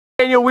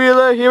Daniel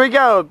Wheeler, here we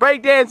go.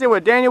 Break dancing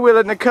with Daniel Wheeler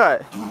in the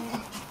cut.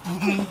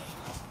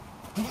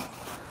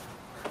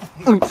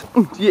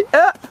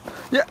 Yeah,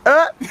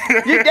 yeah,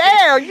 you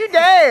down, you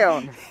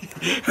down.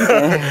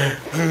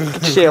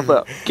 Get yourself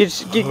up.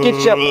 Get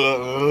yourself.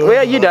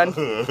 Well, you done.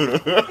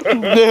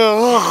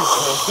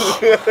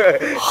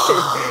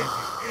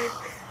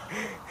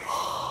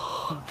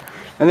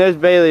 And there's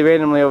Bailey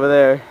randomly over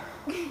there.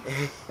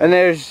 And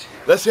there's.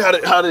 Let's see how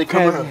did it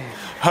come out.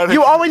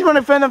 You always want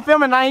to film the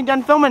film and I ain't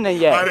done filming it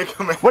yet. How did it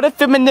come out? What if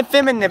filming the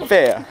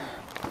fair?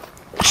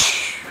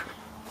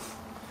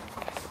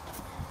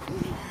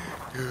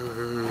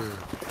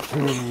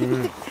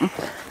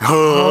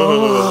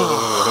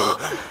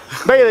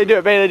 Bailey, do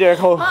it, Bailey, do it.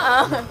 Cool.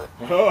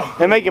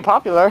 And make it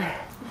popular.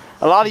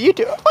 A lot of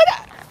YouTube.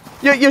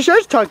 What? Your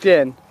shirt's tucked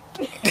in.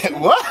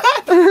 What?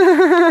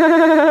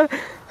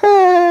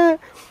 Hey.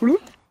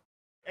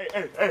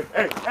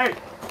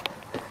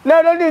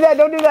 No, don't do that,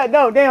 don't do that.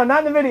 No, damn,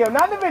 not in the video,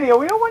 not in the video.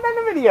 We don't want that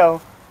in the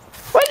video.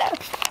 What the?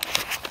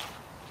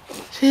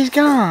 She's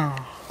gone.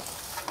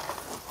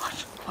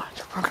 Watch.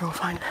 We're gonna go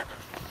find her.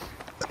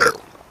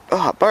 Oh,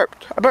 I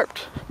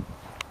burped.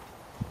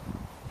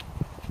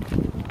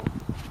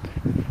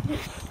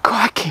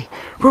 Crikey,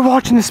 we're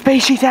watching the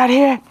species out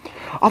here.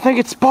 I think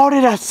it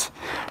spotted us.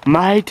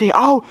 Matey,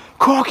 oh,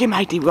 crikey,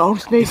 matey, we're gonna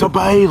sneak. It's a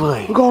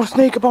Bailey. We're gonna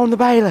sneak up on the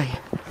Bailey.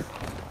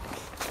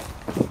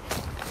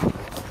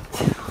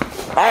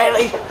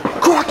 Bailey,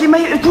 crikey,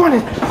 mate, it's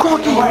running.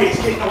 Crikey,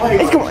 It's getting away.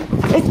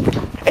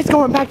 it's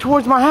going back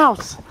towards my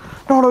house.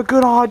 Not a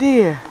good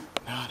idea.